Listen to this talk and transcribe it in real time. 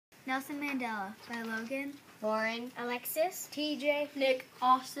Nelson Mandela by Logan, Lauren, Alexis, TJ, Nick,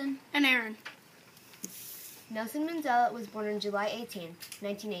 Austin, and Aaron. Nelson Mandela was born on July 18,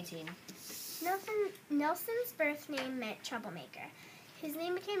 1918. Nelson's birth name meant troublemaker. His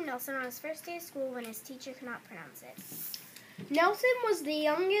name became Nelson on his first day of school when his teacher could not pronounce it. Nelson was the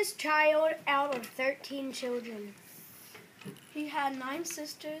youngest child out of 13 children. He had 9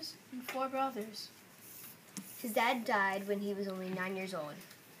 sisters and 4 brothers. His dad died when he was only 9 years old.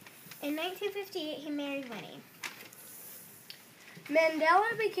 In 1958, he married Winnie.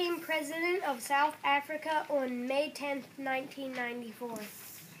 Mandela became president of South Africa on May 10, 1994.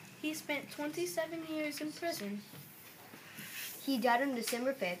 He spent 27 years in prison. He died on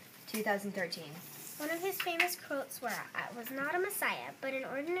December 5th, 2013. One of his famous quotes were, "I was not a messiah, but an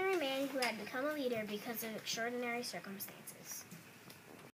ordinary man who had become a leader because of extraordinary circumstances."